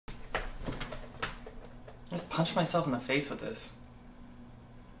I just punched myself in the face with this.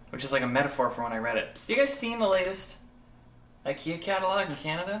 Which is like a metaphor for when I read it. You guys seen the latest Ikea catalog in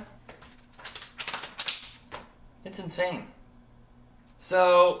Canada? It's insane.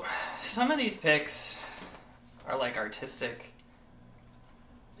 So, some of these picks are like artistic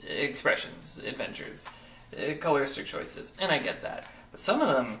expressions, adventures, coloristic choices, and I get that. But some of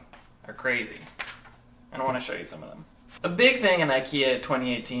them are crazy. And I want to show you some of them. A big thing in Ikea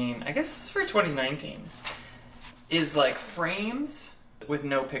 2018, I guess this is for 2019, is like frames with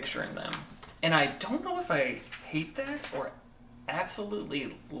no picture in them. And I don't know if I hate that or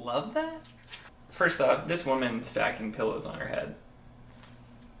absolutely love that. First off, this woman stacking pillows on her head.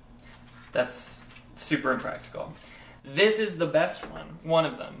 That's super impractical. This is the best one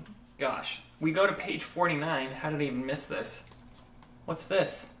of them. Gosh, we go to page 49, how did I even miss this? What's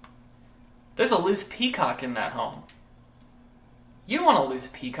this? There's a loose peacock in that home. You don't want a loose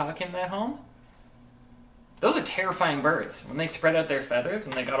peacock in that home. Those are terrifying birds. When they spread out their feathers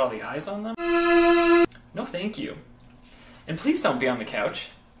and they got all the eyes on them. No thank you. And please don't be on the couch.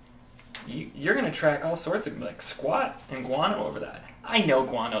 You're gonna track all sorts of like squat and guano over that. I know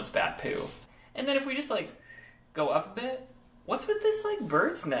guano's bat poo. And then if we just like go up a bit, what's with this like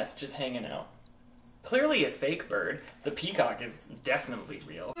bird's nest just hanging out? Clearly a fake bird. The peacock is definitely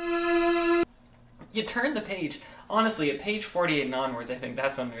real. You turn the page. Honestly, at page 48 and onwards, I think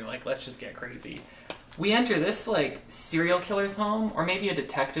that's when they're like, let's just get crazy. We enter this like serial killer's home, or maybe a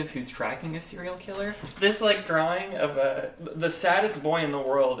detective who's tracking a serial killer. This like drawing of the saddest boy in the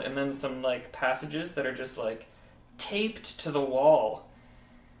world, and then some like passages that are just like taped to the wall.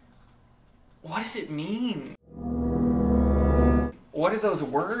 What does it mean? What are those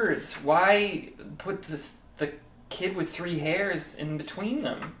words? Why put the kid with 3 hairs in between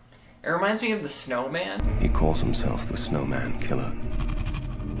them? It reminds me of the Snowman. He calls himself the Snowman Killer.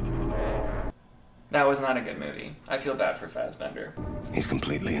 That was not a good movie. I feel bad for Fassbender. He's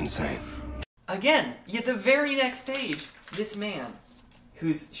completely insane. Again, the very next page, this man,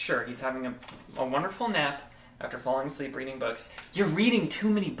 who's, sure, he's having a wonderful nap after falling asleep reading books. You're reading too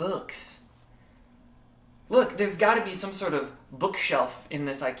many books. Look, there's got to be some sort of bookshelf in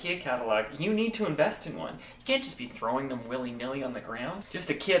this Ikea catalog. You need to invest in one. You can't just be throwing them willy-nilly on the ground. Just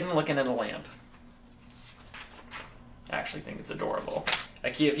a kitten looking at a lamp. I actually think it's adorable.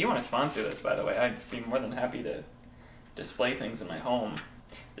 Ikea, if you want to sponsor this, by the way, I'd be more than happy to display things in my home.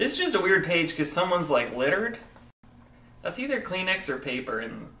 This is just a weird page because someone's like littered. That's either Kleenex or paper,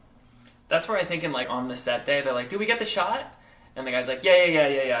 and that's where I think in like on the set day, they're like, "Did we get the shot?" And the guy's like,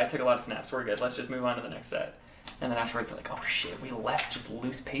 yeah, I took a lot of snaps, we're good, let's just move on to the next set. And then afterwards they're like, oh shit, we left just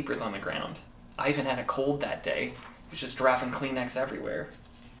loose papers on the ground. Ivan had a cold that day. He was just dropping Kleenex everywhere.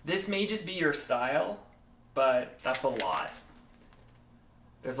 This may just be your style, but that's a lot.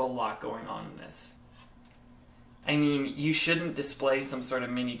 There's a lot going on in this. I mean, you shouldn't display some sort of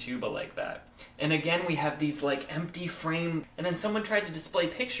mini tuba like that. And again, we have these like empty frame, and then someone tried to display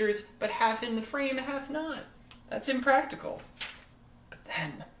pictures, but half in the frame, half not. That's impractical. But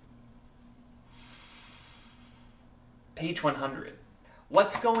then, page 100.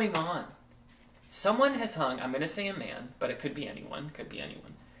 What's going on? Someone has hung, I'm going to say a man, but it could be anyone,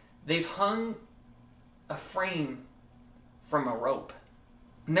 They've hung a frame from a rope.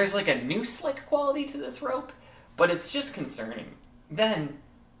 And there's like a noose-like quality to this rope, but it's just concerning. Then,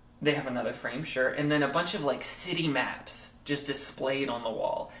 they have another frame, sure, and then a bunch of like city maps just displayed on the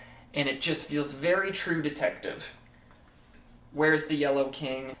wall. And it just feels very true detective. Where's the Yellow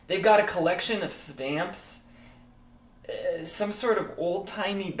King? They've got a collection of stamps, some sort of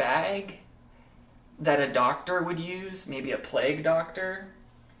old-timey bag that a doctor would use, maybe a plague doctor.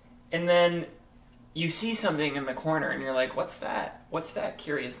 And then you see something in the corner and you're like, what's that? What's that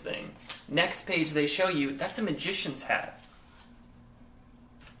curious thing? Next page they show you, that's a magician's hat.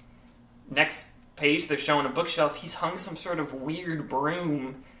 Next page they're showing a bookshelf, he's hung some sort of weird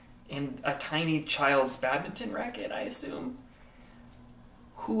broom and a tiny child's badminton racket, I assume.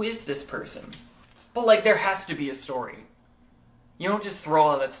 Who is this person? But like, there has to be a story. You don't just throw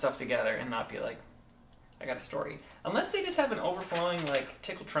all that stuff together and not be like, I got a story. Unless they just have an overflowing, like,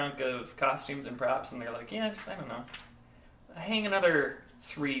 tickle trunk of costumes and props, and they're like, yeah, I don't know. Hang another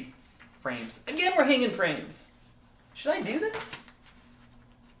 3 frames. Again, we're hanging frames. Should I do this?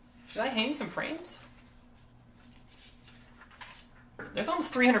 Should I hang some frames? There's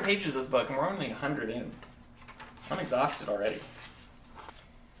almost 300 pages of this book, and we're only 100 in. I'm exhausted already.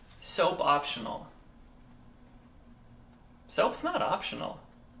 Soap optional. Soap's not optional.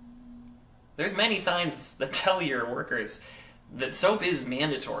 There's many signs that tell your workers that soap is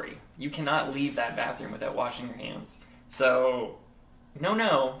mandatory. You cannot leave that bathroom without washing your hands. So,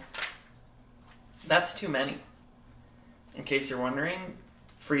 no. That's too many. In case you're wondering,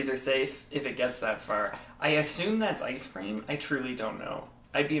 freezer safe if it gets that far. I assume that's ice cream. I truly don't know.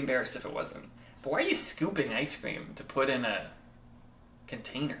 I'd be embarrassed if it wasn't. But why are you scooping ice cream to put in a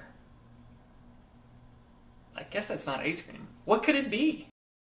container? I guess that's not ice cream. What could it be?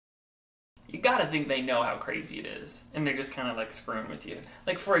 You gotta think they know how crazy it is, and they're just kind of like screwing with you.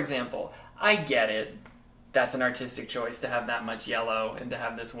 Like, for example, I get it. That's an artistic choice to have that much yellow and to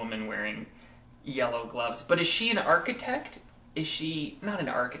have this woman wearing yellow gloves. But is she an architect? Is she not an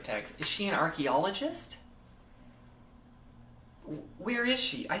architect? Is she an archaeologist? Where is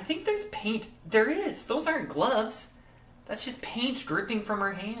she? I think there's paint. There is. Those aren't gloves. That's just paint dripping from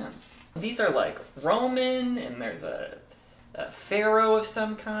her hands. These are like Roman, and there's a pharaoh of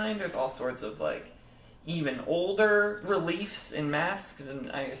some kind. There's all sorts of like even older reliefs and masks,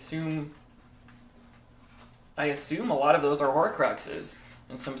 and I assume a lot of those are Horcruxes.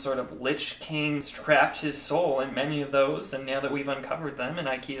 And some sort of Lich King trapped his soul in many of those, and now that we've uncovered them and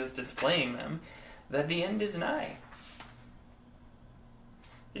Ikea's displaying them, that the end is nigh.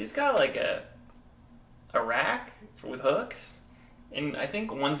 He's got like a rack with hooks, and I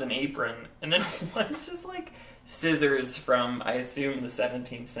think one's an apron, and then one's just like scissors from, I assume, the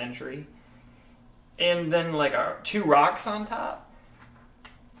 17th century. And then like 2 rocks on top.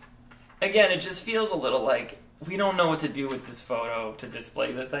 Again, it just feels a little like, we don't know what to do with this photo to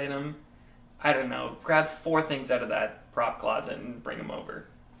display this item. I don't know. Grab 4 things out of that prop closet and bring them over.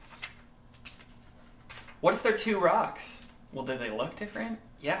 What if they're 2 rocks? Well, do they look different?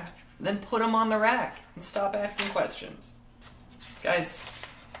 Yeah. Then put them on the rack and stop asking questions. Guys,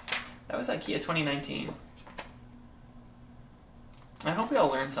 that was Ikea 2019. I hope we all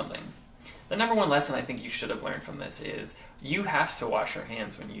learned something. The number 1 lesson I think you should have learned from this is you have to wash your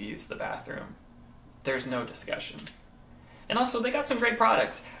hands when you use the bathroom. There's no discussion. And also, they got some great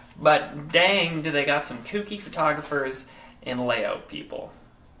products, but dang, do they got some kooky photographers and layout people.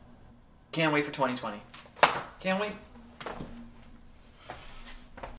 Can't wait for 2020. Can't wait.